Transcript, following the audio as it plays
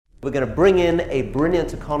We're going to bring in a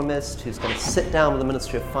brilliant economist who's going to sit down with the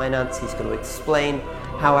Ministry of Finance. He's going to explain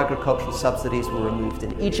how agricultural subsidies were removed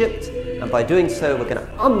in Egypt, and by doing so, we're going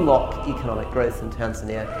to unlock economic growth in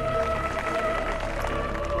Tanzania.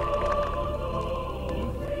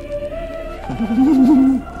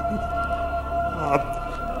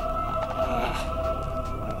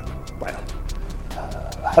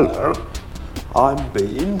 Hello, I'm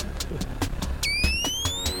Bean.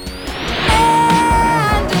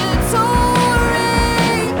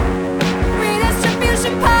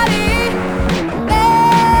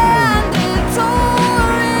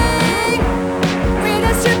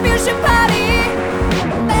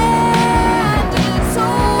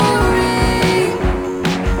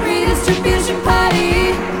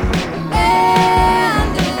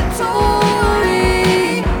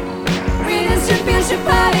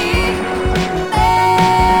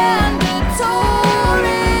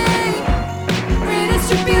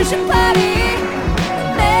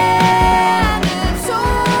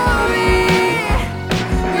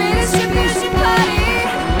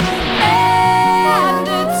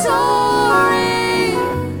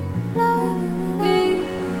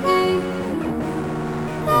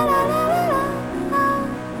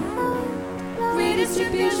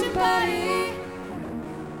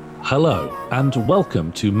 Hello, and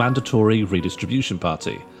welcome to Mandatory Redistribution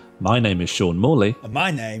Party. My name is Sean Morley. And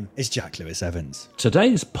my name is Jack Lewis Evans.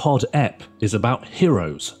 Today's pod ep is about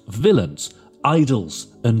heroes, villains,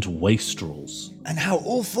 idols, and wastrels. And how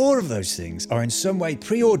all four of those things are in some way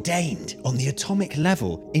preordained on the atomic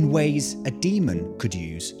level in ways a demon could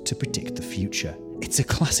use to predict the future. It's a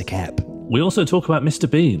classic ep. We also talk about Mr.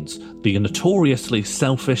 Beans, the notoriously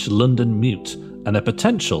selfish London mute, and their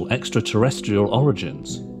potential extraterrestrial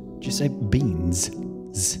origins. Did you say beans?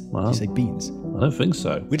 Well, Did you say beans? I don't think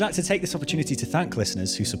so. We'd like to take this opportunity to thank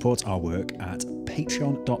listeners who support our work at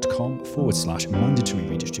patreon.com/mandatory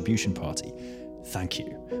redistribution party. Thank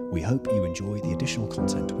you. We hope you enjoy the additional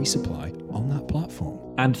content we supply on that platform.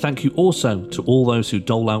 And thank you also to all those who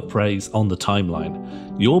dole out praise on the timeline.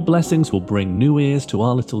 Your blessings will bring new ears to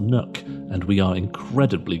our little nook, and we are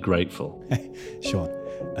incredibly grateful. Hey, Sean,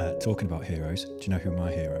 talking about heroes, do you know who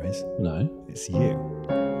my hero is? No. It's you,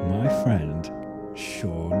 my friend,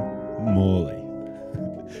 Sean Morley.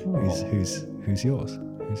 Who's yours? Who's yours?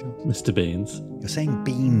 Mr. Beans. You're saying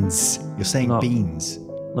beans. You're saying No. beans.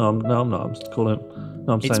 No, I'm not. I'm just calling him.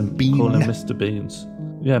 No, I'm It's saying Bean. calling him Mr. Beans.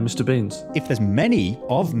 Yeah, Mr. Beans. If there's many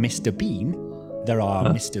of Mr. Bean, there are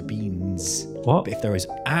Huh? Mr. Beans. What? But if there is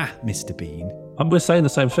a Mr. Bean, We're saying the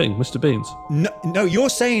same thing, Mr. Beans. no, you're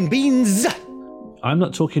saying beans. I'm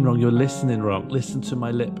not talking wrong. You're listening wrong. Listen to my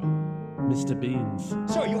lip, Mr. Beans.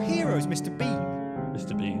 Sorry, your hero is Mr. Bean.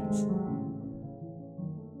 Mr. Beans.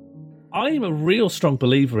 I'm a real strong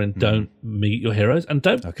believer in don't meet your heroes and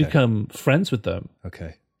don't Okay. become friends with them.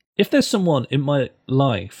 Okay. If there's someone in my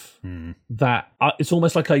life that it's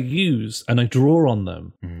almost like I use and I draw on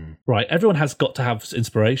them, right? Everyone has got to have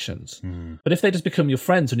inspirations. But if they just become your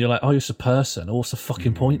friends and you're like, oh, you're just a person, oh, what's the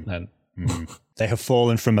fucking point then? They have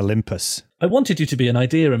fallen from Olympus. I wanted you to be an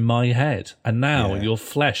idea in my head, and now Yeah. your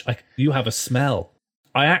flesh, you have a smell.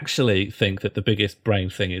 I actually think that the biggest brain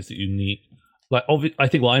thing is that you need, I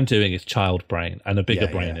think what I'm doing is child brain, and a bigger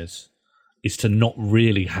brain is to not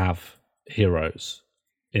really have heroes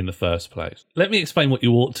in the first place. Let me explain what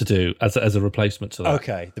you ought to do as a replacement to that.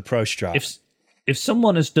 Okay, the pro strap. If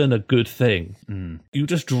someone has done a good thing, you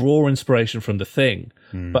just draw inspiration from the thing.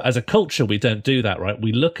 But as a culture, we don't do that, right?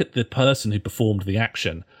 We look at the person who performed the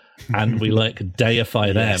action and we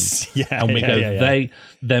deify them. Yeah, and we go, yeah.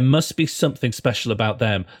 there must be something special about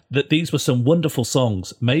them. That these were some wonderful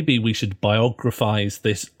songs. Maybe we should biographize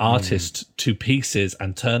this artist to pieces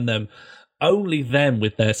and turn them, only them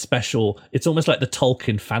with their special. It's almost like the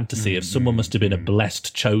Tolkien fantasy of someone must have been a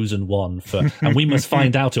blessed chosen one and we must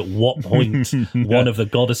find out at what point one of the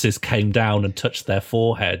goddesses came down and touched their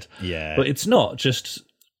forehead. Yeah. But it's not just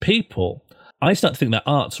people. I start to think that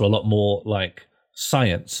arts are a lot more like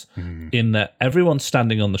science, in that everyone's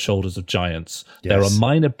standing on the shoulders of giants. There are Yes.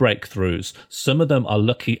 minor breakthroughs. Some of them are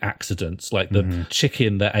lucky accidents, like the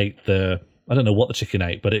chicken that ate I don't know what the chicken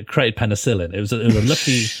ate, but it created penicillin. It was a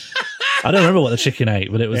lucky. I don't remember what the chicken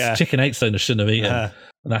ate, but it was chicken ate something I shouldn't have eaten. And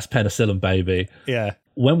that's penicillin, baby. Yeah.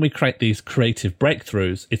 When we create these creative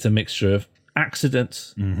breakthroughs, it's a mixture of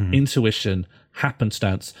accidents, intuition,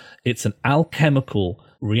 happenstance. It's an alchemical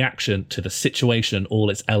reaction to the situation,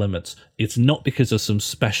 all its elements. It's not because of some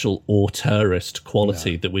special auteurist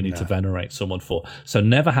quality that we need to venerate someone for. So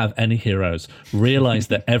never have any heroes. Realize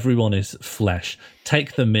that everyone is flesh.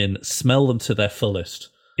 Take them in, smell them to their fullest.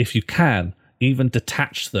 If you can, even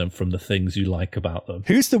detach them from the things you like about them.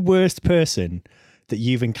 Who's the worst person that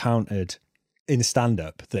you've encountered in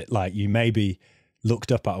stand-up that like you maybe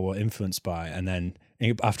looked up at or were influenced by, and then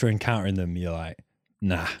after encountering them, you're like,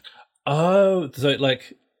 nah. Oh, so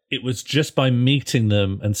like it was just by meeting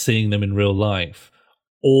them and seeing them in real life,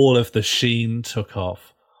 all of the sheen took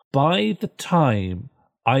off. By the time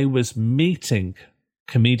I was meeting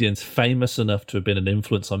comedians famous enough to have been an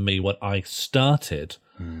influence on me when I started,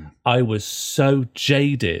 I was so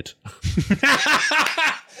jaded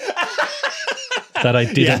that I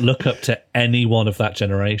didn't look up to anyone of that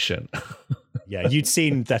generation. Yeah, you'd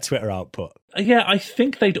seen their Twitter output. Yeah, I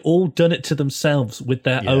think they'd all done it to themselves with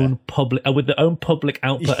their own public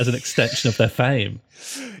output as an extension of their fame.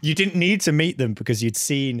 You didn't need to meet them because you'd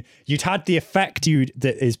had the effect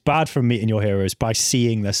that is bad from meeting your heroes by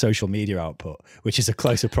seeing their social media output, which is a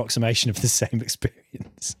close approximation of the same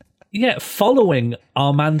experience. Yeah, following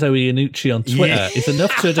Armando Iannucci on Twitter is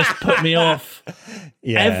enough to just put me off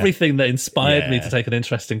everything that inspired me to take an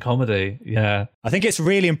interest in comedy. Yeah. I think it's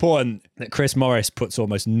really important that Chris Morris puts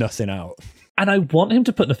almost nothing out. And I want him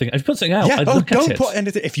to put nothing. If he puts something out, I'd look don't at it. Put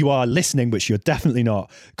anything. If you are listening, which you're definitely not,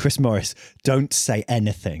 Chris Morris, don't say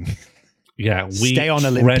anything. Yeah, we stay on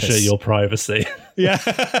Olympus. Treasure your privacy. Yeah.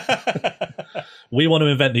 We want to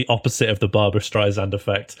invent the opposite of the Barbra Streisand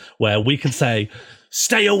effect, where we can say,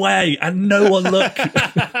 stay away and no one look.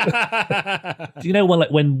 Do you know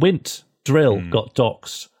when Wint Drill got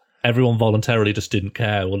doxed, everyone voluntarily just didn't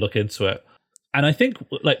care or look into it. And I think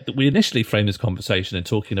we initially framed this conversation in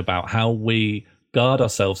talking about how we guard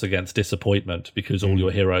ourselves against disappointment because all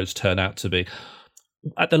your heroes turn out to be,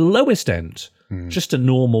 at the lowest end, just a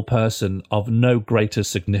normal person of no greater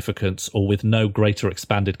significance or with no greater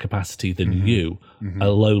expanded capacity than you, a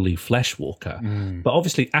lowly flesh walker. But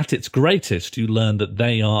obviously at its greatest, you learn that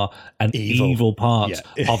they are an evil part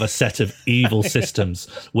of a set of evil systems,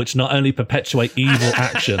 which not only perpetuate evil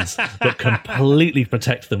actions, but completely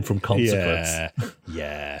protect them from consequence.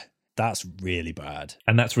 Yeah. That's really bad.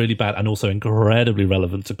 And that's really bad and also incredibly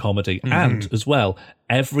relevant to comedy and, as well,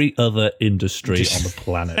 every other industry on the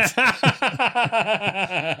planet.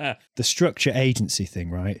 The structure agency thing,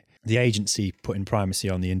 right? The agency putting primacy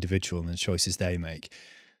on the individual and the choices they make.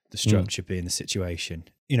 The structure being the situation.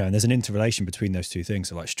 You know, and there's an interrelation between those two things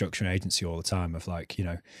of like structure and agency all the time of like, you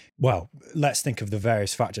know, well, let's think of the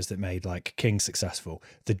various factors that made like King successful.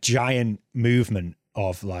 The giant movement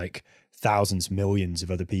of like thousands, millions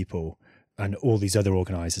of other people and all these other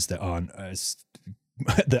organisers that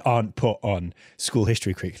aren't put on school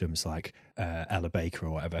history curriculums like Ella Baker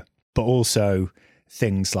or whatever. But also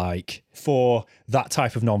things like for that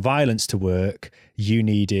type of non-violence to work, you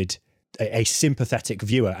needed a sympathetic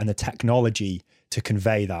viewer and the technology to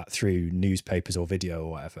convey that through newspapers or video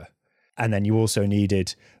or whatever. And then you also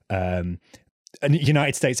needed a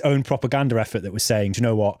United States own propaganda effort that was saying, do you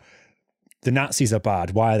know what? The Nazis are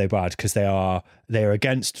bad. Why are they bad? Because they are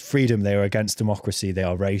against freedom. They are against democracy. They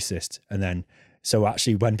are racist. And then, so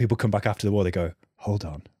actually when people come back after the war, they go, hold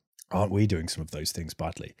on, aren't we doing some of those things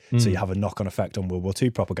badly? So you have a knock-on effect on World War II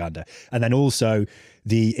propaganda. And then also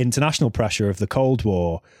the international pressure of the Cold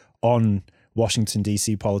War on Washington,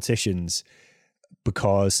 D.C. politicians,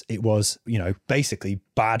 because it was, you know, basically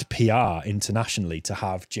bad PR internationally to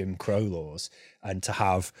have Jim Crow laws and to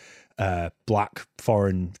have black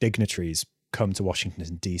foreign dignitaries come to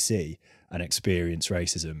Washington D.C. and experience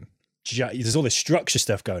racism. There's all this structure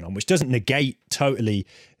stuff going on, which doesn't negate totally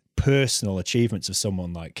personal achievements of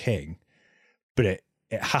someone like King, but it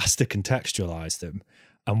has to contextualize them.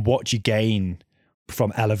 And what do you gain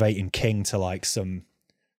from elevating King to like some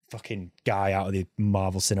fucking guy out of the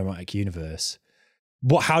Marvel Cinematic Universe?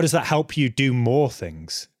 How does that help you do more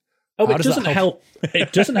things? Oh, it doesn't help.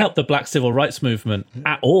 It doesn't help the Black Civil Rights Movement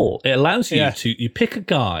at all. It allows you you pick a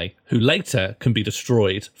guy who later can be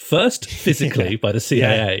destroyed, first physically by the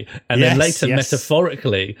CIA, and then later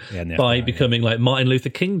metaphorically by becoming like Martin Luther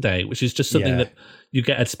King Day, which is just something that you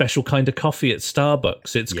get a special kind of coffee at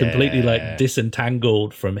Starbucks. It's completely like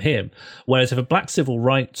disentangled from him. Whereas if a Black Civil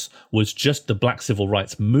Rights was just the Black Civil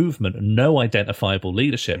Rights Movement, no identifiable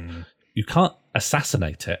leadership, you can't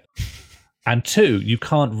assassinate it. And two, you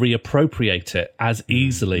can't reappropriate it as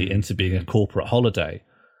easily into being a corporate holiday.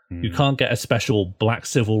 You can't get a special Black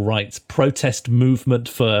Civil Rights protest movement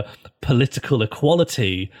for political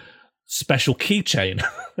equality special keychain.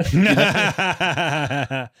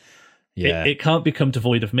 It can't become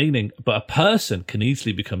devoid of meaning, but a person can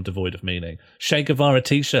easily become devoid of meaning. Che Guevara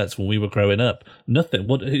t-shirts when we were growing up, nothing.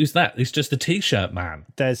 Who's that? He's just a t-shirt man.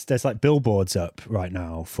 There's like billboards up right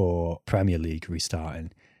now for Premier League restarting.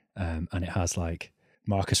 And it has like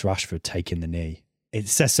Marcus Rashford taking the knee it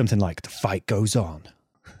says something like "the fight goes on,"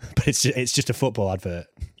 but it's just a football advert.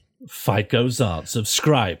 Fight goes on.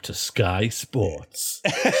 Subscribe to Sky Sports.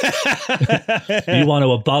 You want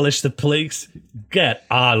to abolish the police? Get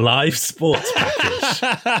our live sports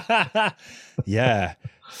package. Yeah,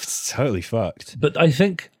 it's totally fucked. But I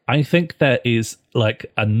think there is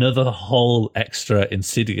like another whole extra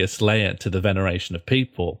insidious layer to the veneration of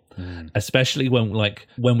people, especially when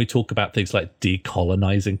we talk about things like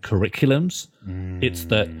decolonizing curriculums. It's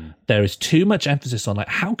that there is too much emphasis on like,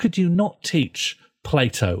 how could you not teach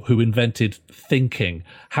Plato, who invented thinking?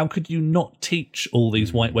 How could you not teach all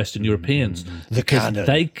these white Western Europeans? Because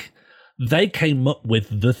they came up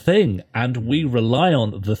with the thing, and we rely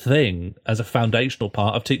on the thing as a foundational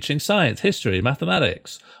part of teaching science, history,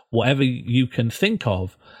 mathematics. Whatever you can think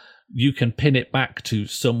of, you can pin it back to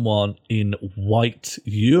someone in white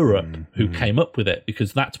Europe who came up with it,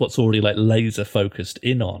 because that's what's already like laser focused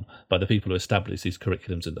in on by the people who established these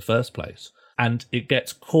curriculums in the first place. And it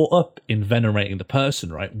gets caught up in venerating the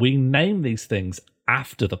person, right? We name these things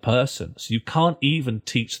after the person. So you can't even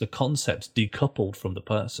teach the concepts decoupled from the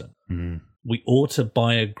person. We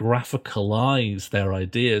autobiographicalize their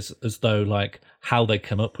ideas as though like how they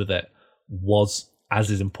come up with it was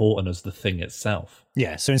as important as the thing itself.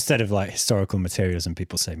 Yeah, so instead of like historical materialism,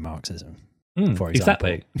 people say Marxism, for example.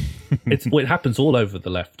 Exactly. It happens all over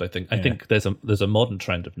the left, I think. I think there's a modern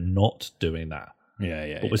trend of not doing that.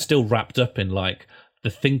 But we're still wrapped up in like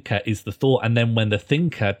the thinker is the thought, and then when the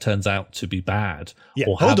thinker turns out to be bad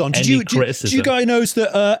or have any criticism. Did you guys know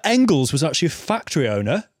that Engels was actually a factory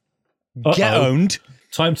owner? Get owned.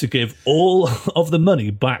 Time to give all of the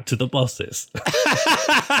money back to the bosses.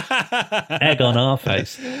 Egg on our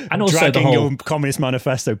face. And also dragging the whole your Communist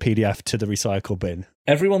Manifesto PDF to the recycle bin.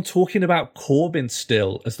 Everyone talking about Corbyn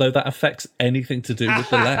still, as though that affects anything to do with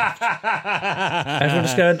the left.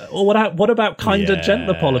 Everyone's going, oh, what about kinder,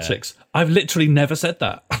 gentler politics? I've literally never said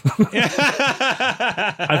that.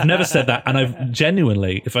 I've never said that, and I've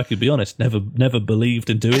genuinely, if I could be honest, never believed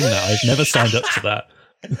in doing that. I've never signed up to that.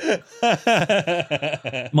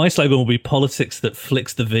 My slogan will be politics that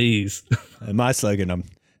flicks the V's. My slogan, I'm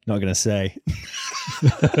not going to say.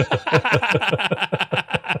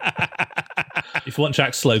 If you want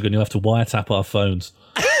Jack's slogan, you'll have to wiretap our phones.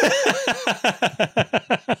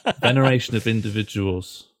 Veneration of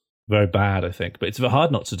individuals. Very bad, I think. But it's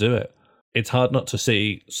hard not to do it. It's hard not to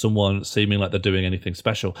see someone seeming like they're doing anything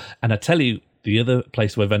special. And I tell you, the other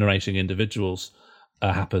place where venerating individuals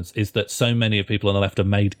happens is that so many of people on the left are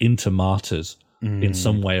made into martyrs in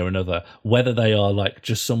some way or another, whether they are like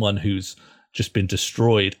just someone who's just been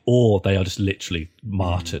destroyed or they are just literally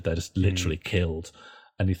martyred, they're just literally killed.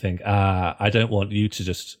 And you think, I don't want you to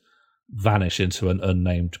just vanish into an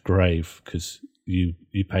unnamed grave because you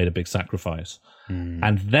paid a big sacrifice.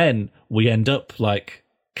 And then we end up like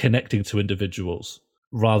connecting to individuals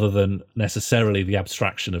rather than necessarily the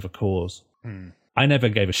abstraction of a cause. I never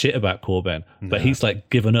gave a shit about Corbyn, but he's like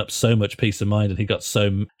given up so much peace of mind,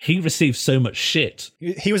 and he received so much shit.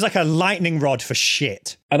 He was like a lightning rod for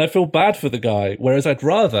shit. And I feel bad for the guy, whereas I'd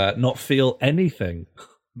rather not feel anything.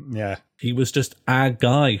 Yeah. He was just a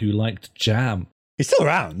guy who liked jam. He's still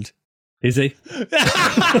around. Is he?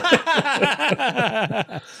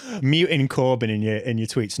 Muting Corbyn in your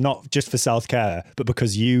tweets, not just for self-care, but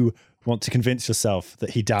because you want to convince yourself that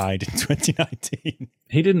he died in 2019.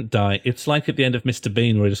 He didn't die. It's like at the end of Mr.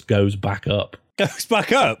 Bean where he just goes back up. Goes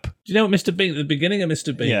back up? Do you know what Mr. Bean, at the beginning of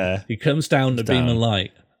Mr. Bean, he comes down the beam of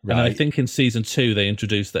light. Right. And I think in season 2 they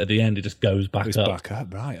introduced that at the end he just goes back up. Back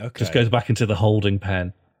up, right, okay. Just goes back into the holding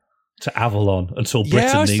pen to Avalon until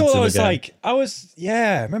Britain needs him again.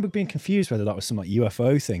 I remember being confused whether that was some like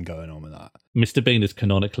UFO thing going on with that. Mr. Bean is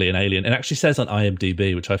canonically an alien. It actually says on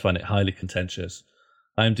IMDb, which I find it highly contentious.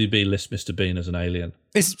 IMDb lists Mr. Bean as an alien.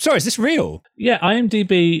 Is this real? Yeah,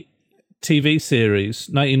 IMDb TV series,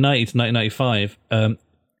 1990 to 1995.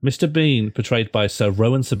 Mr. Bean, portrayed by Sir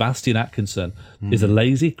Rowan Sebastian Atkinson, is a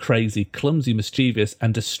lazy, crazy, clumsy, mischievous,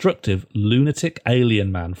 and destructive lunatic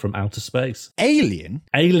alien man from outer space. Alien?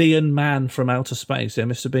 Alien man from outer space. Yeah,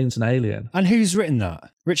 Mr. Bean's an alien. And who's written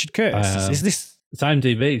that? Richard Curtis? Is this... It's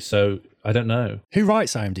IMDb, so I don't know. Who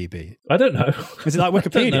writes IMDb? I don't know. Is it like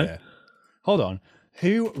Wikipedia? Hold on.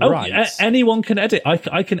 Who writes? Anyone can edit.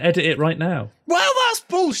 I can edit it right now. Well, that's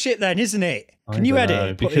bullshit then, isn't it? Can you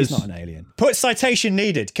edit it? Because he's not an alien. Put citation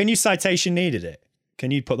needed. Can you citation needed it? Can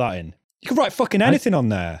you put that in? You could write fucking anything on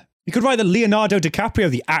there. You could write that Leonardo DiCaprio,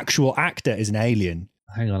 the actual actor, is an alien.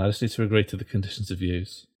 Hang on, I just need to agree to the conditions of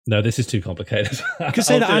use. No, this is too complicated. You could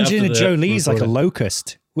say that Angelina Jolie's like a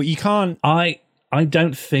locust. Well, you can't... I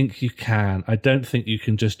don't think you can. I don't think you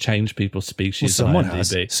can just change people's species on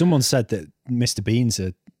IMDb. Someone said that Mr. Bean's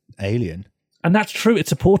an alien. And that's true. It's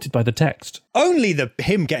supported by the text. Only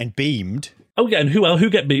him getting beamed. Oh, yeah, and who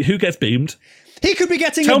gets beamed? He could be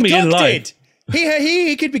getting Tell abducted. me in life.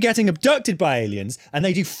 He could be getting abducted by aliens, and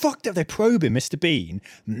they do fucked up. They probe him, Mr. Bean,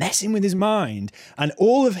 messing with his mind, and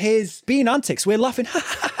all of his Bean antics. We're laughing.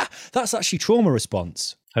 That's actually trauma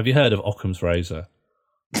response. Have you heard of Occam's razor?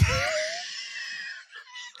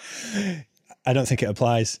 I don't think it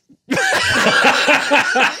applies.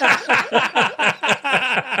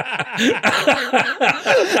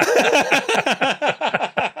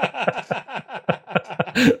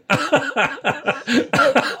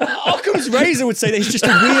 Occam's razor would say that he's just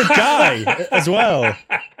a weird guy as well.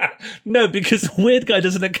 No, because weird guy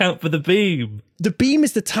doesn't account for the beam. The beam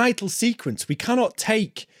is the title sequence. We cannot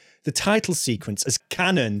take the title sequence as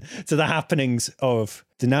canon to the happenings of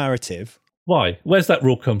the narrative. Why? Where's that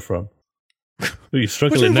rule come from? You're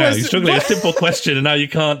struggling now. You're struggling. A simple question, and now you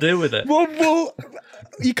can't deal with it. Well,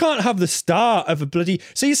 you can't have the start of a bloody...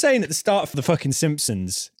 So you're saying at the start of the fucking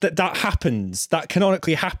Simpsons that happens, that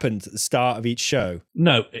canonically happened at the start of each show?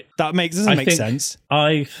 No. That doesn't make sense.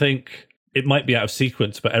 I think it might be out of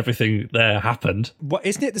sequence, but everything there happened. What,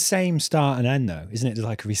 isn't it the same start and end, though? Isn't it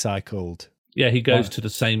like a recycled... Yeah, he goes to the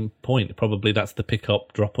same point. Probably that's the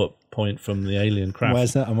pick-up, drop-up point from the alien craft.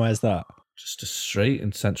 Where's that? Just a street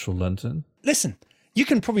in central London. Listen, you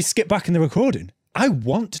can probably skip back in the recording. I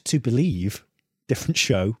want to believe, different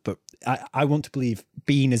show, but I want to believe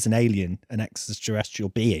Bean is an alien, an extraterrestrial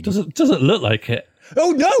being. Doesn't look like it.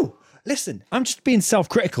 Oh, no! Listen, I'm just being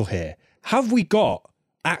self-critical here. Have we got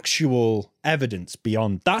actual evidence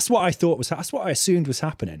beyond... That's what I assumed was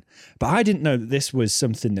happening. But I didn't know that this was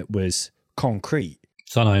something that was concrete.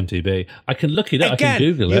 It's on IMDb. I can look it up. Again, I can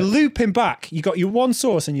Google it. You're looping back. You got your one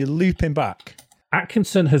source and you're looping back.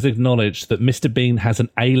 Atkinson has acknowledged that Mr. Bean has an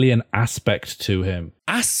alien aspect to him.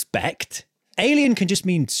 Aspect? Alien can just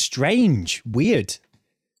mean strange, weird,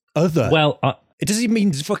 other. Well, it doesn't even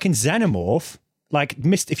mean fucking xenomorph. Like,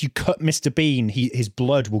 if you cut Mr. Bean, his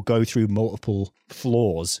blood will go through multiple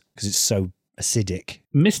floors because it's so acidic.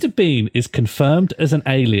 Mr. Bean is confirmed as an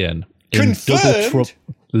alien. Confirmed?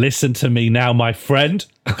 Listen to me now, my friend.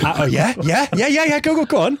 Yeah. Go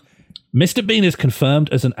on. Mr. Bean is confirmed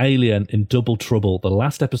as an alien in Double Trouble, the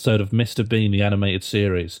last episode of Mr. Bean, the animated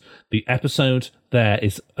series. The episode there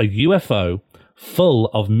is a UFO full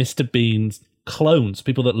of Mr. Bean's clones,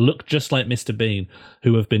 people that look just like Mr. Bean,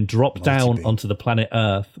 who have been dropped down onto the planet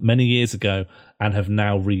Earth many years ago and have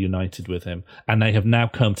now reunited with him. And they have now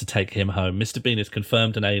come to take him home. Mr. Bean is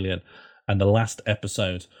confirmed an alien, and the last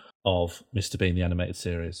episode of Mr. Bean, the animated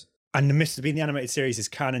series. And the Mr. Bean, the animated series is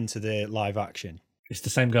canon to the live action. It's the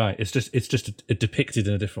same guy. It's just depicted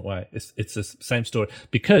in a different way. It's the same story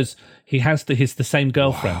because he has the same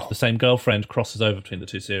girlfriend. Wow. The same girlfriend crosses over between the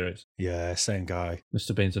two series. Yeah, same guy.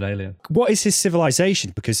 Mr. Bean's an alien. What is his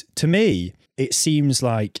civilization? Because to me, it seems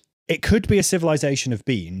like it could be a civilization of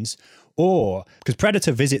beans, or because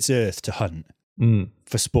Predator visits Earth to hunt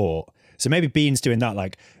for sport. So maybe Bean's doing that.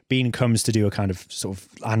 Like Bean comes to do a kind of sort of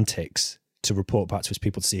antics to report back to his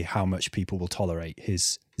people to see how much people will tolerate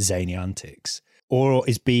his zany antics. Or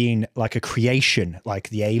is Bean like a creation, like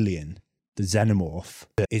the alien, the xenomorph,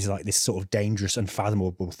 that is like this sort of dangerous,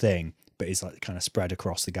 unfathomable thing, but is like kind of spread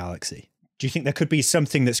across the galaxy? Do you think there could be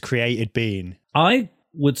something that's created Bean? I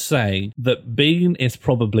would say that Bean is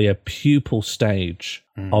probably a pupal stage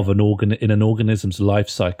of an in an organism's life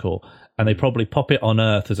cycle, and they probably pop it on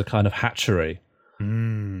Earth as a kind of hatchery.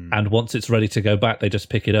 And once it's ready to go back, they just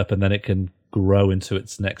pick it up, and then it can grow into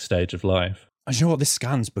its next stage of life. And you know what? This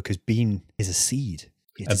scans because Bean is a seed.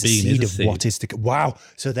 It's a seed of what is to... Wow.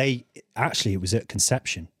 So it was at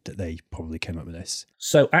conception that they probably came up with this.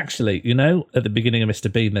 So actually, at the beginning of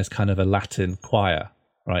Mr. Bean, there's kind of a Latin choir,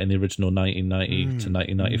 right, in the original 1990 to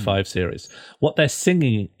 1995 series. What they're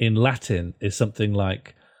singing in Latin is something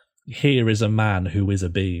like, "Here is a man who is a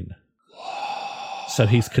bean." So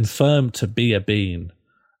he's confirmed to be a bean.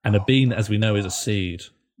 And a bean, as we know, is a seed.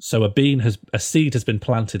 So a seed has been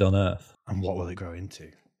planted on Earth. And what will it grow into?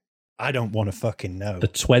 I don't want to fucking know. The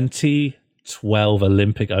 2012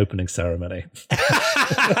 Olympic opening ceremony.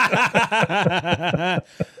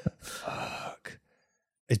 Fuck.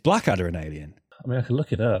 Is Blackadder an alien? I mean, I can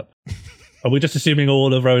look it up. Are we just assuming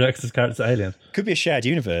all of Rowan Atkinson's characters are aliens? Could be a shared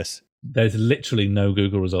universe. There's literally no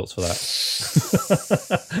Google results for that.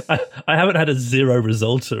 I haven't had a zero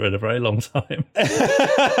resulter in a very long time.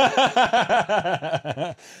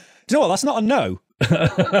 Do you know what? That's not a no.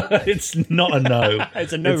 It's not a no.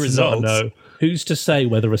 It's a no It's result. not a no. Who's to say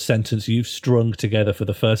whether a sentence you've strung together for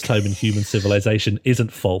the first time in human civilization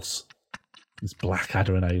isn't false? It's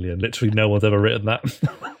Blackadder and Alien. Literally no one's ever written that.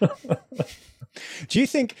 Do you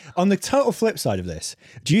think, on the total flip side of this,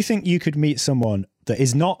 do you think you could meet someone that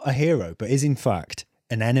is not a hero, but is in fact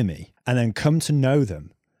an enemy, and then come to know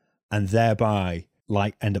them and thereby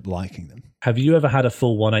end up liking them? Have you ever had a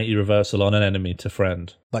full 180 reversal on an enemy to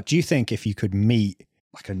friend? Like, do you think if you could meet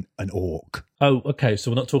like an orc? Oh, okay.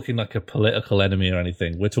 So we're not talking like a political enemy or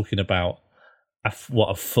anything. We're talking about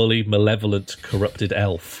a fully malevolent, corrupted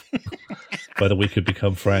elf. Whether we could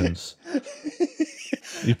become friends.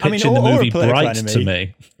 You picturing the movie Bright to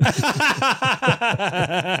me.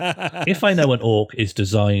 If I know an orc is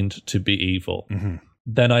designed to be evil,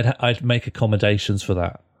 then I'd make accommodations for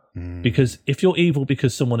that. Because if you're evil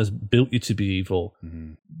because someone has built you to be evil,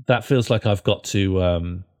 that feels like I've got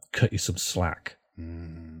to cut you some slack.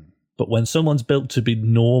 But when someone's built to be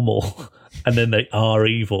normal and then they are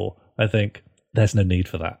evil, I think there's no need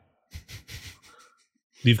for that.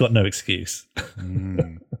 You've got no excuse.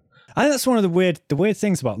 I think that's one of the weird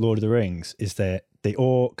things about Lord of the Rings is that the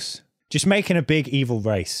orcs just making a big evil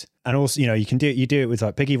race, and also you do it with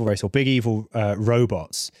like big evil race or big evil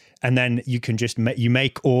robots, and then you can just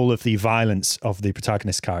make all of the violence of the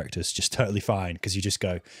protagonist characters just totally fine because you just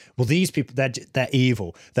go, well, these people they're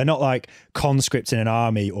evil. They're not like conscripts in an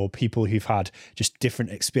army or people who've had just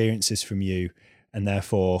different experiences from you, and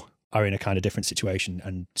therefore are in a kind of different situation,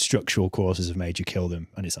 and structural causes have made you kill them,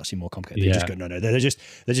 and it's actually more complicated. They just go, no, they're just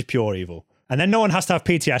pure evil. And then no one has to have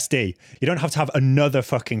PTSD. You don't have to have another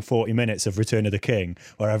fucking 40 minutes of Return of the King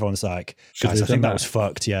where everyone's like, guys, I think that was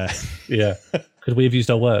fucked, yeah. Yeah. Could we have used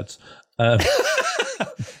our words?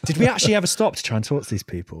 Did we actually ever stop to try and talk to these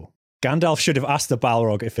people? Gandalf should have asked the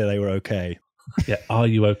Balrog if they were okay. Yeah, are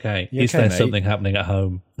you okay? Is there something happening at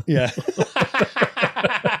home? Yeah.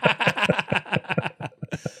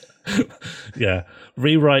 Yeah,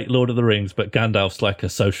 rewrite Lord of the Rings, but Gandalf's like a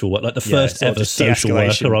social worker, like the first ever social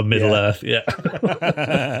worker on Middle Earth. Yeah.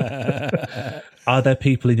 Are there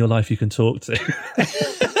people in your life you can talk to?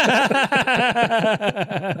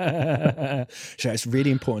 Sure, it's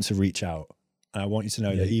really important to reach out. I want you to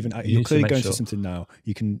know that even you're clearly going through something now.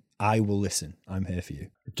 I will listen. I'm here for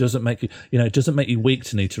you. It doesn't make you, it doesn't make you weak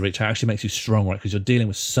to need to reach out. It actually makes you strong, right? Because you're dealing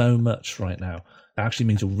with so much right now. It actually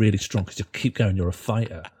means you're really strong because you keep going. You're a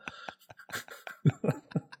fighter.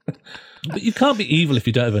 But you can't be evil if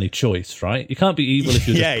you don't have any choice, right? You can't be evil if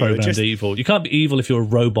you're just programmed evil. You can't be evil if you're a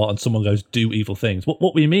robot and someone goes, do evil things.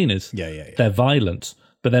 What we mean is they're violent,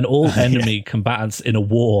 but then all enemy combatants in a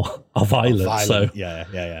war are violent. So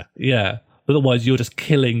yeah. Otherwise, you're just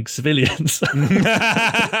killing civilians.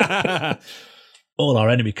 All our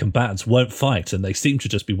enemy combatants won't fight, and they seem to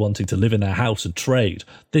just be wanting to live in their house and trade.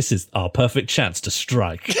 This is our perfect chance to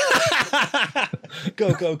strike.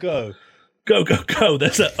 Go, go, go. Go, go, go.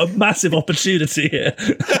 There's a massive opportunity here.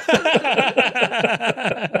 We're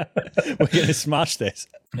going to smash this.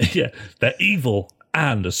 Yeah, they're evil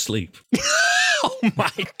and asleep. Oh my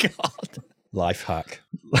God. Life hack.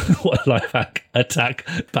 What life hack? Attack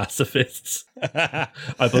pacifists.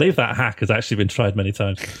 I believe that hack has actually been tried many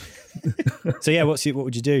times. So yeah, what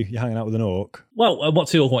would you do? You're hanging out with an orc. Well,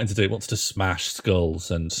 what's the orc wanting to do? He wants to smash skulls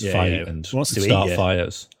and fight and start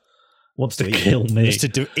fires. Wants to kill me. Wants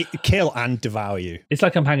to kill and devour you. It's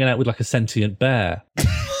like I'm hanging out with like a sentient bear.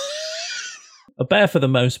 A bear, for the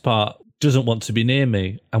most part, doesn't want to be near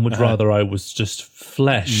me and would rather I was just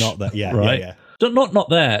flesh. Not that, right? Yeah. Not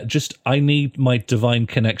there. Just I need my divine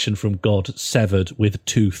connection from God severed with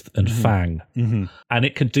tooth and fang, and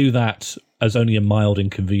it can do that as only a mild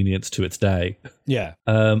inconvenience to its day. Yeah.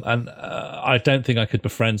 And I don't think I could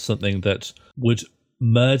befriend something that would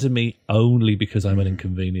murder me only because I'm an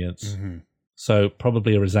inconvenience. So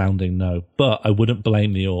probably a resounding no. But I wouldn't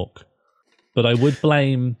blame the orc. But I would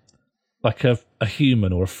blame like a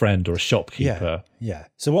human or a friend or a shopkeeper. Yeah.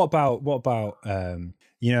 So what about what about a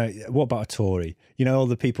Tory? All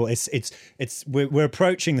the people. We're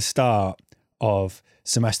approaching the start of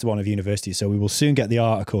semester 1 of university, so we will soon get the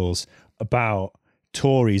articles about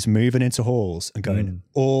Tories moving into halls and going,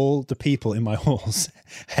 all the people in my halls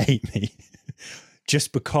hate me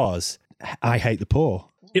just because I hate the poor.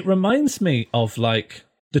 It reminds me of like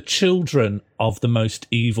the children of the most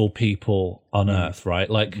evil people on earth, right?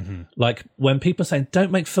 Like when people say,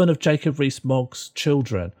 don't make fun of Jacob Rees-Mogg's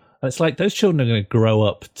children. And it's like, those children are going to grow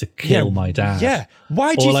up to kill my dad. Yeah.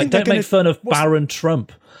 Why do you think don't make fun of Baron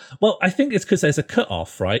Trump? Well, I think it's because there's a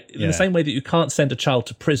cutoff, right? In the same way that you can't send a child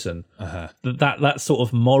to prison, that sort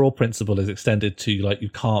of moral principle is extended to like you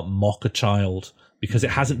can't mock a child because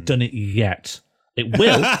it hasn't done it yet. It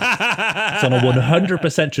will. It's on a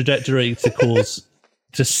 100% trajectory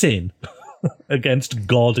to sin against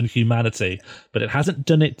God and humanity, but it hasn't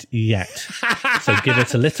done it yet. So give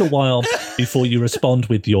it a little while before you respond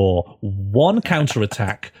with your one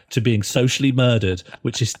counterattack to being socially murdered,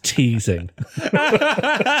 which is teasing. In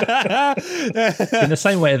the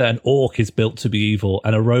same way that an orc is built to be evil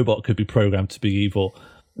and a robot could be programmed to be evil,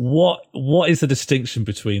 what is the distinction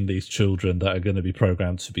between these children that are going to be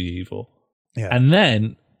programmed to be evil? Yeah. And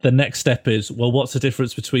then the next step is, well, what's the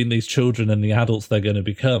difference between these children and the adults they're going to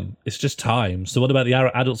become? It's just time. So what about the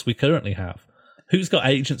adults we currently have? Who's got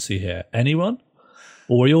agency here? Anyone?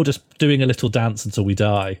 Or are we all just doing a little dance until we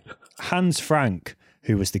die? Hans Frank,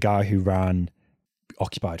 who was the guy who ran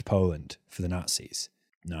occupied Poland for the Nazis,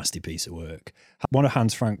 nasty piece of work. One of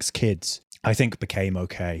Hans Frank's kids, I think, became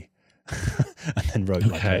okay. And then wrote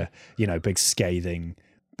like a, big scathing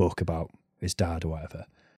book about his dad or whatever.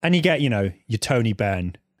 And you get, your Tony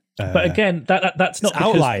Benn. But again, that's not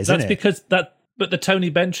because, outliers. That's because that. But the Tony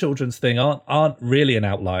Benn children's thing aren't really an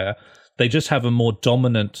outlier. They just have a more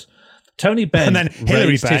dominant. Tony Benn and then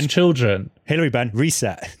raised his children. Hilary Benn,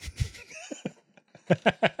 reset.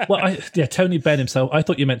 Well, Tony Benn himself. I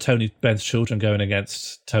thought you meant Tony Benn's children going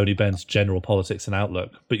against Tony Benn's general politics and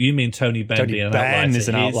outlook. But you mean Tony Benn being an outlier. Tony Benn is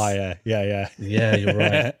an outlier. Yeah. Yeah, you're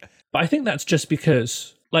right. But I think that's just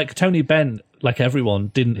because, like, Tony Benn, like everyone,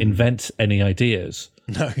 didn't invent any ideas.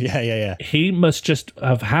 No, yeah. He must just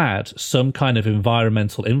have had some kind of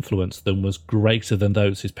environmental influence that was greater than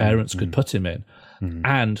those his parents could put him in.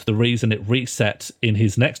 And the reason it reset in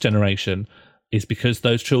his next generation is because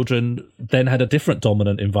those children then had a different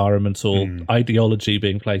dominant environmental ideology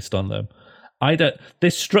being placed on them.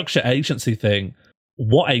 This structure agency thing,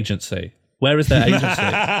 what agency? Where is their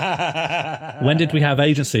agency? When did we have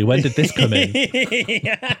agency? When did this come in?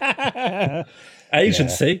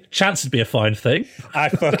 Agency, chance would be a fine thing. I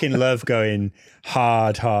fucking love going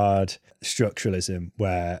hard structuralism,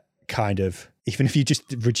 where kind of, even if you just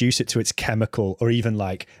reduce it to its chemical or even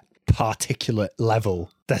like particulate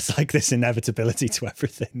level, there's like this inevitability to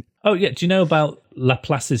everything. Oh yeah, do you know about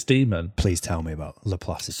Laplace's demon? Please tell me about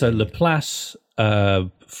Laplace's demon. So Laplace,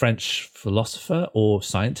 French philosopher or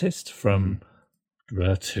scientist from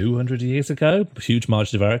 200 years ago, huge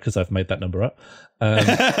margin of error because I've made that number up.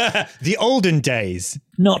 The olden days.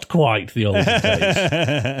 Not quite the olden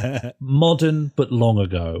days. Modern, but long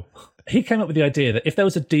ago. He came up with the idea that if there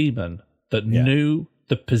was a demon that knew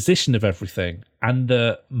the position of everything and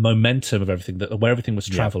the momentum of everything, where everything was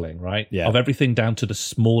traveling, right? Yeah. Of everything down to the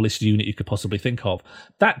smallest unit you could possibly think of,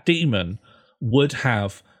 that demon would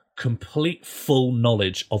have complete full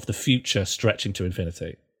knowledge of the future stretching to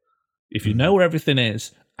infinity. If you know where everything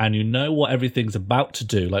is and you know what everything's about to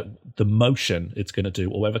do, like the motion it's going to do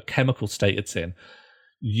or whatever chemical state it's in,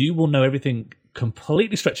 you will know everything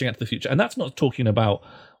completely stretching out to the future. And that's not talking about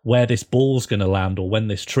where this ball's going to land or when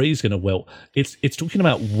this tree's going to wilt. It's talking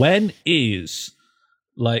about when is,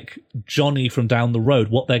 like, Johnny from down the road,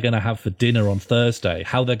 what they're going to have for dinner on Thursday,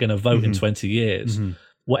 how they're going to vote in 20 years.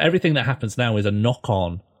 Well, everything that happens now is a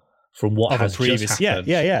knock-on from what has just happened.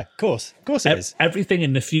 Yeah. Of course it is. Everything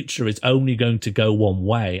in the future is only going to go one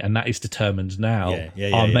way, and that is determined now.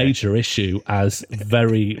 Our major issue as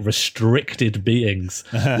very restricted beings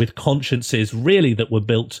with consciences really that were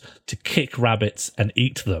built to kick rabbits and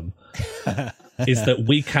eat them is that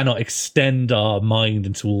we cannot extend our mind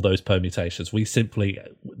into all those permutations.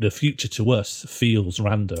 The future to us feels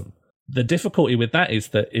random. The difficulty with that is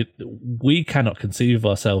that we cannot conceive of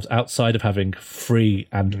ourselves outside of having free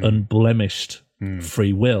and unblemished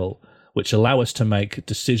free will, which allow us to make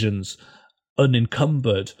decisions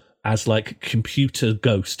unencumbered as like computer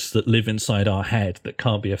ghosts that live inside our head that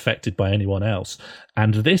can't be affected by anyone else.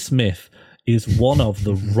 And this myth is one of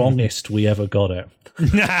the wrongest we ever got it.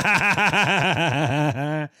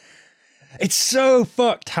 It's so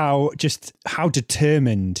fucked how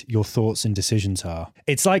determined your thoughts and decisions are.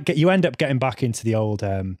 It's like you end up getting back into the old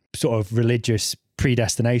sort of religious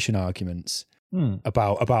predestination arguments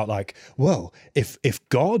about like, well, if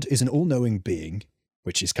God is an all-knowing being,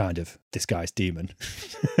 which is kind of this guy's demon,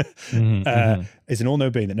 is an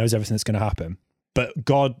all-knowing being that knows everything that's going to happen. But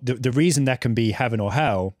God, the reason there can be heaven or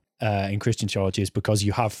hell in Christian theology is because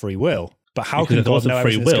you have free will. But how can God know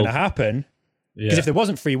everything that's going to happen? Because if there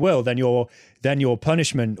wasn't free will, then your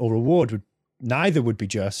punishment or reward would be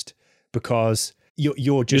just, because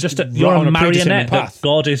you're a marionette that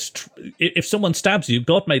God is. If someone stabs you,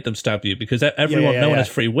 God made them stab you, because no one has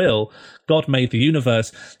free will. God made the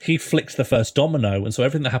universe. He flicked the first domino, and so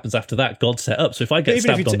everything that happens after that, God set up. So if I get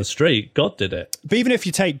stabbed on the street, God did it. But even if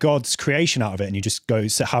you take God's creation out of it and you just go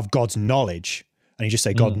have God's knowledge, and you just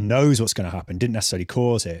say God knows what's going to happen, didn't necessarily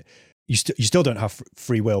cause it, you still don't have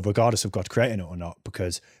free will, regardless of God creating it or not,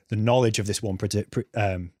 because the knowledge of this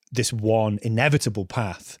one inevitable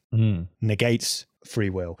path negates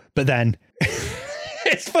free will. But then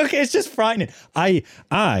it's just frightening.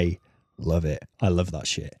 I love it. I love that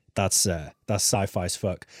shit. That's sci-fi as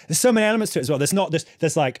fuck. There's so many elements to it as well.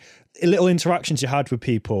 There's like little interactions you had with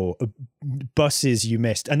people, buses you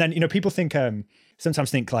missed, and then people think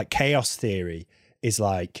sometimes think like chaos theory is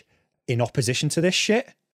like in opposition to this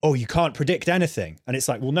shit. Oh, you can't predict anything, and it's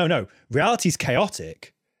like, well, no, reality's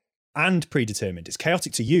chaotic and predetermined. It's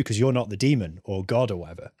chaotic to you because you're not the demon or God or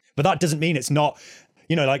whatever. But that doesn't mean it's not.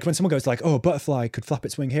 Like when someone goes like, oh, a butterfly could flap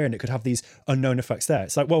its wing here and it could have these unknown effects there.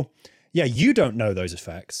 It's like, well, yeah, you don't know those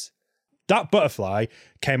effects. That butterfly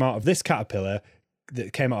came out of this caterpillar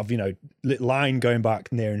that came out of, line going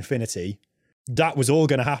back near infinity. That was all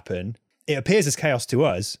going to happen. It appears as chaos to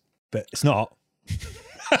us, but it's not.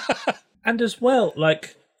 And as well,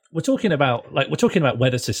 like we're talking about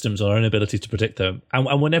weather systems, our own ability to predict them,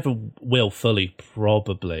 and we never will fully,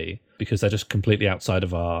 probably, because they're just completely outside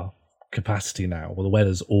of our capacity now. Well,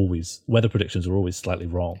 weather predictions are always slightly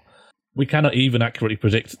wrong. We cannot even accurately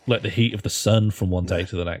predict like the heat of the sun from one day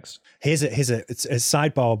to the next. Here's a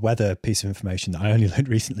sidebar weather piece of information that I only learned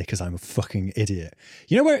recently because I'm a fucking idiot.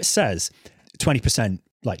 You know where it says 20%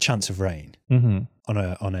 like chance of rain on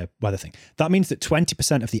a weather thing? That means that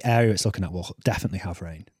 20% of the area it's looking at will definitely have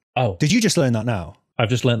rain. Oh, did you just learn that now? I've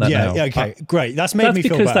just learned that now. Yeah, okay, great. That's made me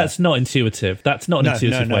feel better. Because that's not intuitive. That's not an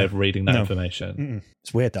intuitive way of reading that information. Mm-mm.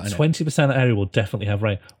 It's weird, that, isn't it? 20% of the area will definitely have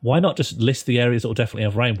rain. Why not just list the areas that will definitely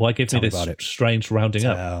have rain? Why give me this strange rounding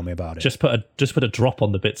up? Tell me about it. Just put a drop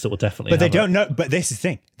on the bits that will definitely have But they don't know. But this is the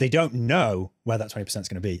thing. They don't know where that 20% is going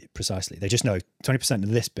to be precisely. They just know 20% of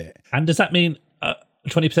this bit. And does that mean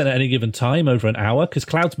 20% at any given time over an hour? Because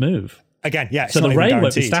clouds move. Again, yeah. So the rain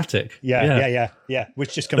won't be static. Yeah.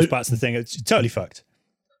 Which just comes back to the thing. It's totally fucked.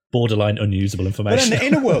 Borderline unusable information. But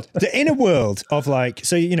then the inner world of like,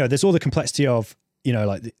 so, there's all the complexity of,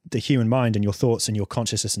 like the human mind and your thoughts and your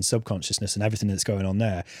consciousness and subconsciousness and everything that's going on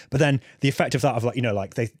there. But then the effect of that of like,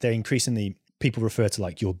 like they increasingly, people refer to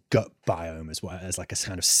like your gut biome as well as like a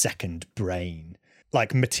kind of second brain,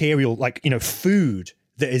 like material, like, food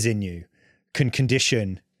that is in you can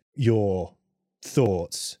condition your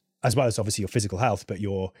thoughts as well as obviously your physical health, but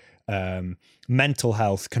your mental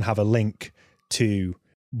health can have a link to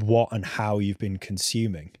what and how you've been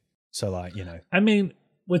consuming. So like, I mean,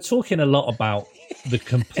 we're talking a lot about the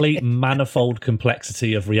complete manifold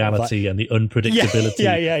complexity of reality and the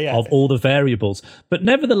unpredictability of all the variables. But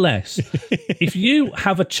nevertheless, if you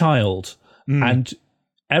have a child and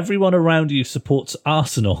everyone around you supports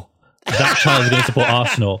Arsenal, that child is going to support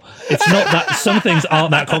Arsenal. It's not that, some things aren't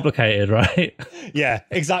that complicated, right? Yeah,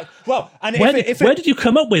 exactly. Well, and where did you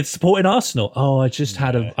come up with supporting Arsenal? Oh, I just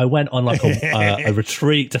had I went on like a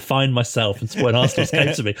retreat to find myself, and supporting Arsenal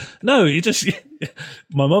came to me. No,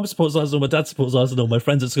 my mum supports Arsenal, my dad supports Arsenal, my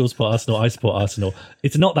friends at school support Arsenal, I support Arsenal.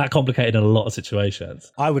 It's not that complicated in a lot of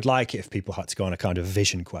situations. I would like it if people had to go on a kind of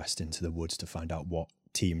vision quest into the woods to find out what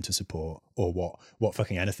team to support or what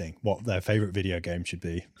fucking anything, what their favorite video game should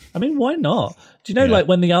be. I mean, why not? Do you know, like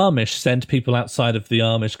when the Amish send people outside of the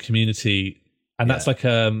Amish community, and that's like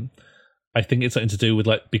I think it's something to do with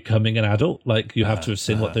like becoming an adult, like you have to have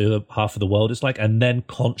seen what the other half of the world is like and then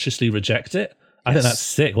consciously reject it. I think that's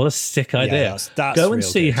sick. What a sick idea. That's go and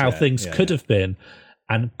see how things could have been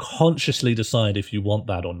and consciously decide if you want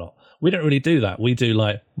that or not. We don't really do that. We do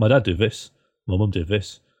like, my dad do this, my mum do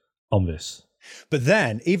this, I'm this. But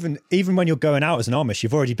then, even when you're going out as an Amish,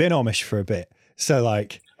 you've already been Amish for a bit. So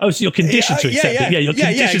like... Oh, so you're conditioned to accept it. Yeah, you're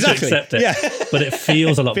conditioned to accept it. Yeah. But it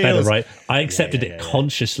feels a lot better, right? I accepted it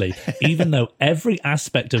consciously, even though every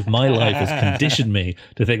aspect of my life has conditioned me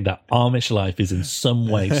to think that Amish life is in some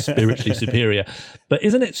way spiritually superior. But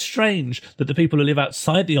isn't it strange that the people who live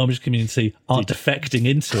outside the Amish community are defecting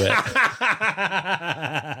into it?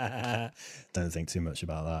 Don't think too much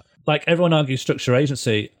about that. Like everyone argues structure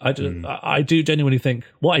agency. I do genuinely think,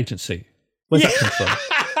 what agency? Where's that come from?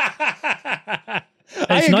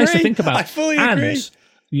 It's nice to think about. I fully agree. And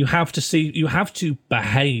you have to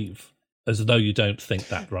behave as though you don't think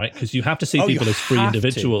that, right? Because you have to see people as free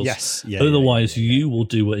individuals. Yes. Otherwise, you will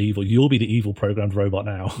do what evil. You'll be the evil programmed robot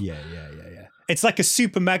now. Yeah. It's like a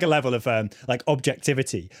super mega level of like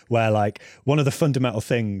objectivity, where like one of the fundamental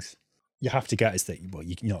things you have to get is that, well,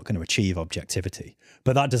 you're not going to achieve objectivity,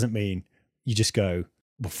 but that doesn't mean you just go,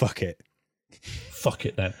 well, fuck it. Fuck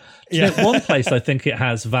it then. You know, one place I think it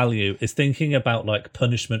has value is thinking about like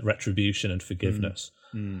punishment, retribution, and forgiveness,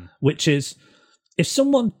 which is if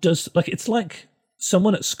someone does, like, it's like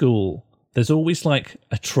someone at school there's always like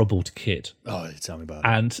a troubled kid. Oh, tell me about it.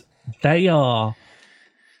 And they are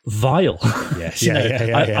vile. Yes, You know,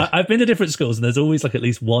 yeah. I've been to different schools, and there's always like at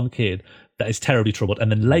least one kid that is terribly troubled.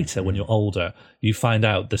 And then later, when you're older, you find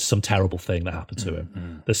out there's some terrible thing that happened to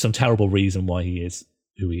him. There's some terrible reason why he is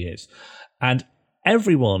who he is. And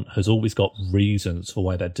everyone has always got reasons for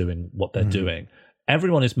why they're doing what they're doing.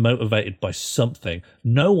 Everyone is motivated by something.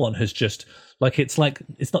 No one has just it's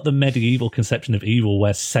not the medieval conception of evil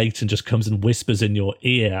where Satan just comes and whispers in your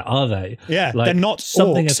ear, are they? Yeah, like, they're not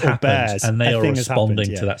something orcs has or happened bears. and they A are thing has responding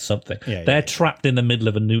happened, to yeah. that something. Yeah, they're yeah. trapped in the middle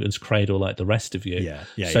of a Newton's cradle like the rest of you.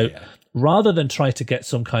 Yeah. Rather than try to get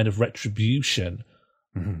some kind of retribution,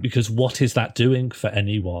 because what is that doing for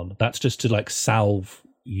anyone? That's just to like salve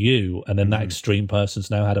you, and then that extreme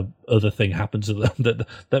person's now had a other thing happen to them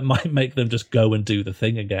that might make them just go and do the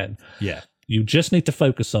thing again. Yeah. You just need to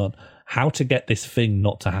focus on how to get this thing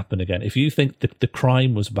not to happen again. If you think the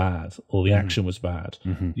crime was bad or the action was bad,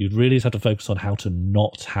 you'd really just have to focus on how to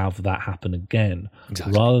not have that happen again,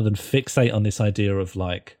 rather than fixate on this idea of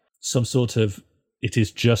like some sort of it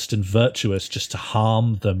is just and virtuous just to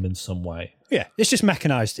harm them in some way. Yeah, it's just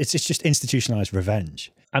mechanized. It's just institutionalized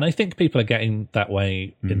revenge. And I think people are getting that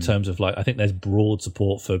way in terms of like, I think there's broad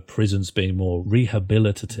support for prisons being more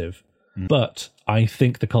rehabilitative. But I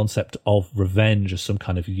think the concept of revenge as some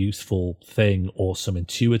kind of useful thing or some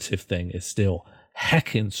intuitive thing is still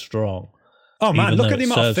heckin' strong. Oh man, even look though at the it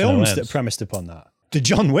amount of serves no films ends. that premised upon that. The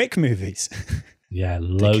John Wick movies. Yeah,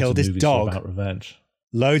 loads killed of his movies dog. about revenge.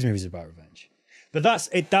 Loads of movies about revenge. But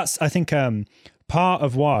that's I think part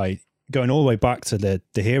of why, going all the way back to the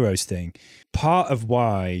heroes thing, part of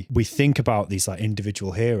why we think about these like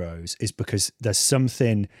individual heroes is because there's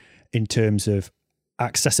something in terms of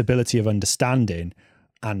accessibility of understanding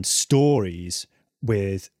and stories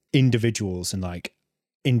with individuals and like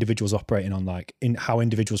individuals operating on like in how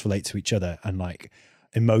individuals relate to each other and like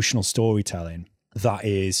emotional storytelling that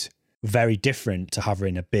is very different to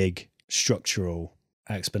having a big structural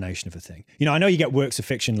explanation of a thing. You know, I know you get works of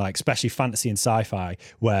fiction like especially fantasy and sci-fi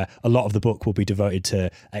where a lot of the book will be devoted to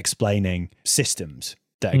explaining systems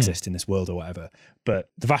that exist in this world or whatever, but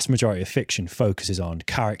the vast majority of fiction focuses on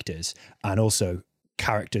characters and also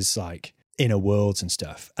characters like inner worlds and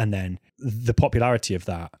stuff, and then the popularity of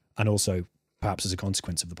that, and also perhaps as a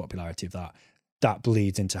consequence of the popularity of that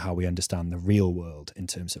bleeds into how we understand the real world in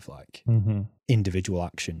terms of like individual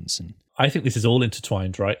actions. And I think this is all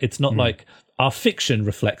intertwined, right? It's not like our fiction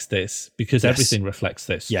reflects this because everything reflects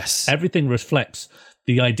this. Yes. Everything reflects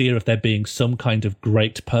the idea of there being some kind of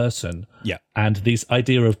great person. Yeah. And this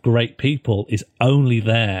idea of great people is only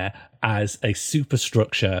there as a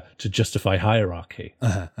superstructure to justify hierarchy.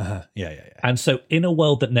 Yeah. And so in a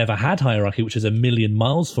world that never had hierarchy, which is a million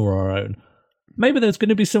miles from our own, maybe there's going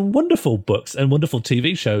to be some wonderful books and wonderful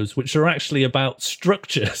TV shows which are actually about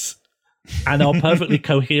structures and are perfectly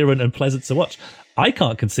coherent and pleasant to watch. I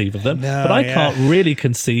can't conceive of them, but I can't really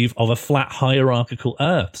conceive of a flat hierarchical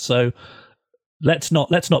Earth. So let's not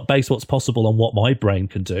base what's possible on what my brain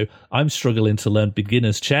can do. I'm struggling to learn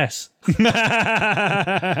beginner's chess.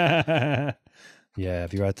 Yeah,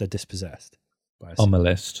 have you read The Dispossessed? On my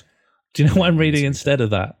list. Do you know what I'm reading instead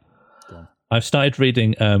of that? I've started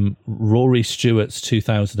reading Rory Stewart's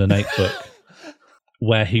 2008 book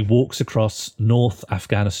where he walks across North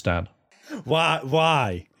Afghanistan.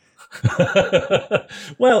 Why?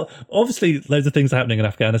 Well, obviously, loads of things are happening in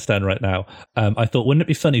Afghanistan right now. I thought, wouldn't it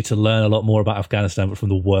be funny to learn a lot more about Afghanistan, but from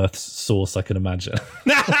the worst source I can imagine?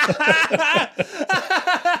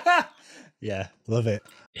 Yeah, love it.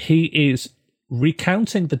 He is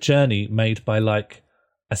recounting the journey made by like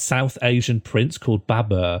a South Asian prince called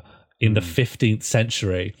Babur in the 15th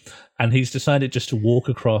century. And he's decided just to walk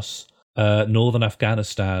across northern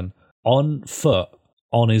Afghanistan on foot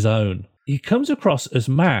on his own. He comes across as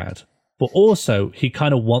mad, but also he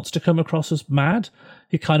kind of wants to come across as mad.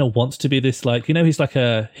 He kind of wants to be this like, you know, he's like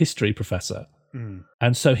a history professor.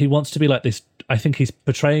 And so he wants to be like this. I think he's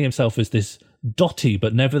portraying himself as this dotty,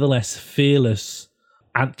 but nevertheless fearless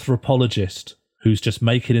anthropologist who's just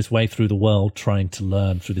making his way through the world, trying to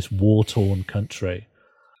learn through this war-torn country.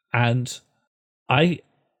 And I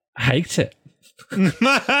hate it.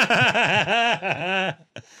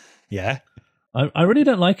 Yeah. I really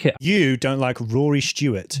don't like it. You don't like Rory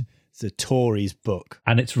Stewart, the Tories book.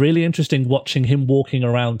 And it's really interesting watching him walking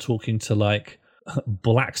around talking to like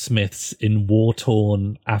blacksmiths in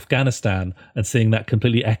war-torn Afghanistan and seeing that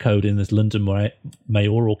completely echoed in this London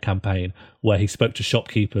mayoral campaign where he spoke to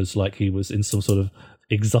shopkeepers like he was in some sort of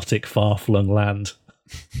exotic far-flung land.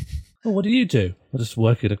 Oh, what do? I just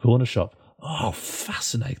work at a corner shop. Oh,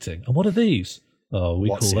 fascinating. And what are these? Oh, we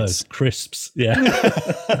What's call it? those crisps. Yeah.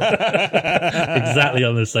 Exactly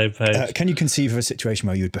on the same page. Can you conceive of a situation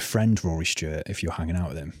where you would befriend Rory Stewart if you're hanging out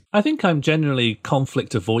with him? I think I'm generally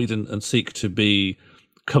conflict avoidant and seek to be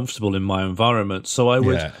comfortable in my environment. So I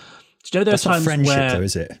would, Yeah. do you know, there are That's not times friendship, where though,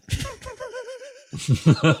 is it?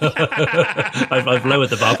 I've lowered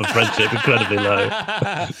the bar for friendship incredibly low.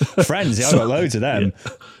 Friends, yeah, I've got loads of them.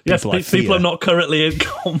 Yes, like people Thea. I'm not currently in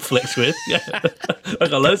conflict with. Yeah, I've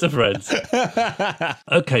got loads of friends.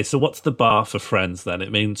 Okay, so what's the bar for friends then?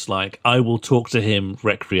 It means like I will talk to him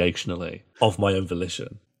recreationally of my own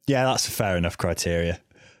volition. Yeah, that's a fair enough criteria.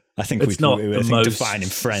 I think It's not I the think most defining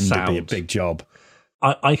friend would be a sound. big job.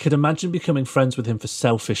 I could imagine becoming friends with him for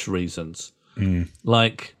selfish reasons.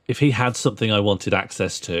 Like if he had something I wanted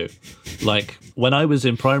access to. Like when I was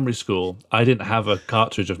in primary school, I didn't have a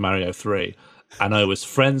cartridge of Mario 3, and I was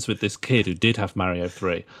friends with this kid who did have Mario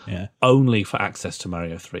 3 Yeah. only for access to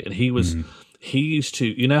Mario 3. And he used to,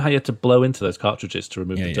 you know how you had to blow into those cartridges to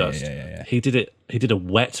remove the dust? Yeah. He did a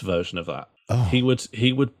wet version of that. Oh. He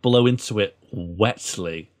would blow into it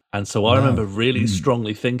wetly. And so I remember really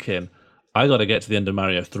strongly thinking, I got to get to the end of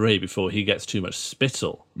Mario 3 before he gets too much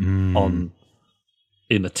spittle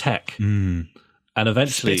in the tech. And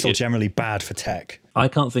eventually It's all generally bad for tech. I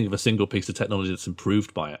can't think of a single piece of technology that's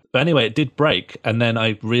improved by it. But anyway, it did break, and then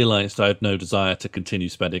I realised I had no desire to continue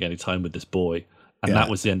spending any time with this boy, and that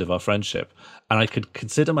was the end of our friendship. And I could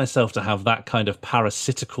consider myself to have that kind of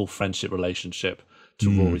parasitical friendship relationship to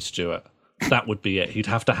Rory Stewart. That would be it. He'd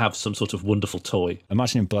have to have some sort of wonderful toy.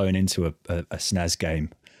 Imagine him blowing into a SNES game.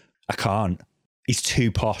 I can't. He's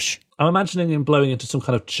too posh. I'm imagining him blowing into some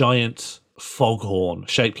kind of giant foghorn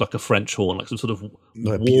shaped like a French horn, like some sort of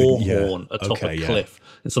war horn atop a cliff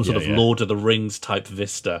in some sort of Lord of the Rings type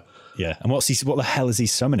vista. Yeah. And what the hell is he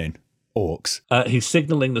summoning? Orcs. He's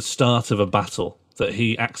signalling the start of a battle that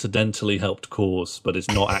he accidentally helped cause, but is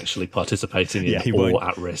not actually participating in he or won't.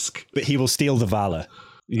 at risk. But he will steal the valor.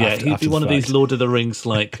 Yeah, he'd after be one the of these fact. Lord of the Rings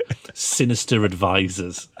like sinister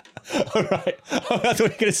advisors. All right. I thought you were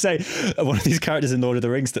going to say one of these characters in Lord of the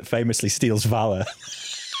Rings that famously steals valor.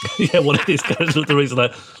 Yeah, one of these guys Lord of the Rings are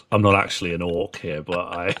like, I'm not actually an orc here, but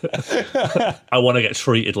I want to get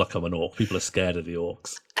treated like I'm an orc. People are scared of the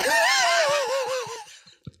orcs.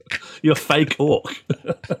 You're a fake orc.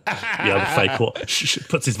 Yeah, I'm a fake orc. Shh,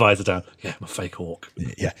 puts his visor down. Yeah, I'm a fake orc.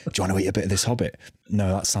 Yeah. Do you want to eat a bit of this Hobbit?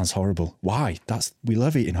 No, that sounds horrible. Why? We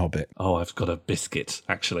love eating Hobbit. Oh, I've got a biscuit,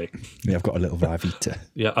 actually. Yeah, I've got a little Vivita.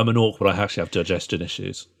 Yeah, I'm an orc, but I actually have digestion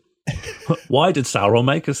issues. Why did Sauron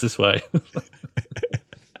make us this way?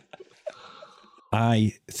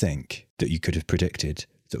 I think that you could have predicted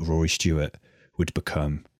that Rory Stewart would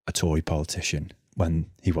become a Tory politician when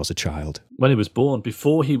he was a child. When he was born,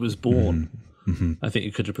 before he was born, I think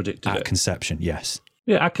you could have predicted At it. conception, yes.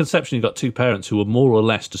 Yeah, at conception, you got two parents who were more or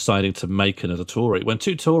less deciding to make another Tory. When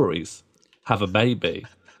two Tories have a baby,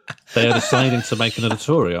 they are deciding to make another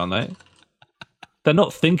Tory, aren't they? They're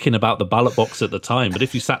not thinking about the ballot box at the time, but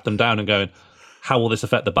if you sat them down and going, how will this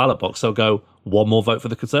affect the ballot box? They'll go, one more vote for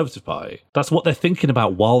the Conservative Party. That's what they're thinking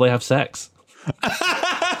about while they have sex.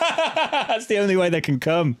 That's the only way they can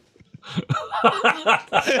come.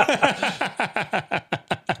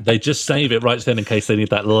 They just save it right then in case they need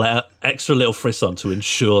that extra little frisson to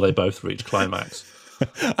ensure they both reach climax.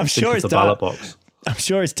 I'm sure his the dad. ballot box. I'm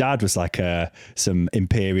sure his dad was like some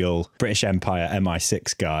Imperial British Empire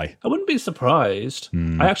MI6 guy. I wouldn't be surprised.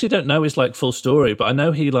 I actually don't know his like full story, but I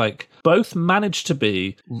know he like both managed to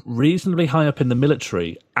be reasonably high up in the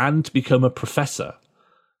military and become a professor.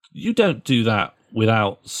 You don't do that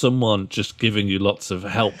without someone just giving you lots of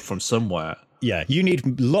help from somewhere. Yeah, you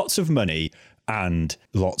need lots of money and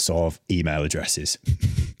lots of email addresses.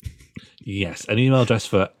 Yes, an email address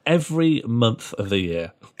for every month of the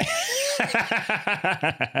year.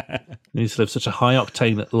 You need to live such a high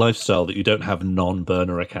octane lifestyle that you don't have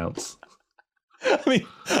non-burner accounts. I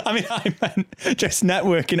meant just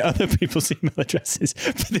networking other people's email addresses.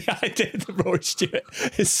 But the idea that Rory Stewart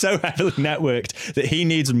is so heavily networked that he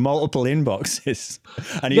needs multiple inboxes,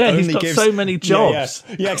 and He's got so many jobs.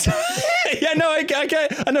 Yeah, no, I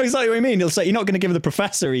know exactly what you mean. He'll say you're not going to give the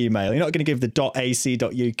professor email. You're not going to give the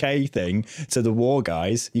 .ac.uk thing to the war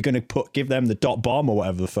guys. You're going to give them the .bomb or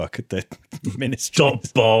whatever the fuck at the ministry.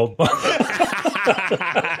 .bomb.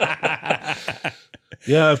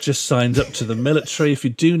 Yeah, I've just signed up to the military. If you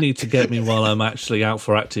do need to get me while I'm actually out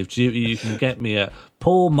for active duty, you can get me at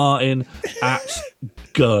Paul Martin at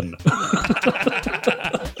gun.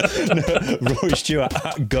 Rory Stewart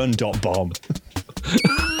at gun.bomb.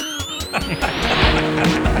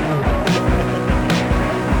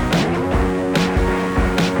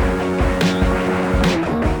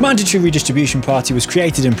 Mandatory Redistribution Party was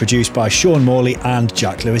created and produced by Sean Morley and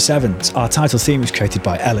Jack Lewis Evans. Our title theme was created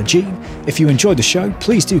by Ella Jean. If you enjoyed the show,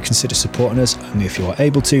 please do consider supporting us, only if you are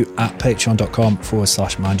able to, at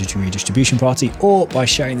patreon.com/Mandatory Redistribution Party, or by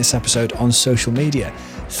sharing this episode on social media.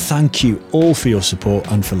 Thank you all for your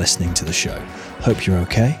support and for listening to the show. Hope you're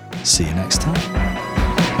okay. See you next time.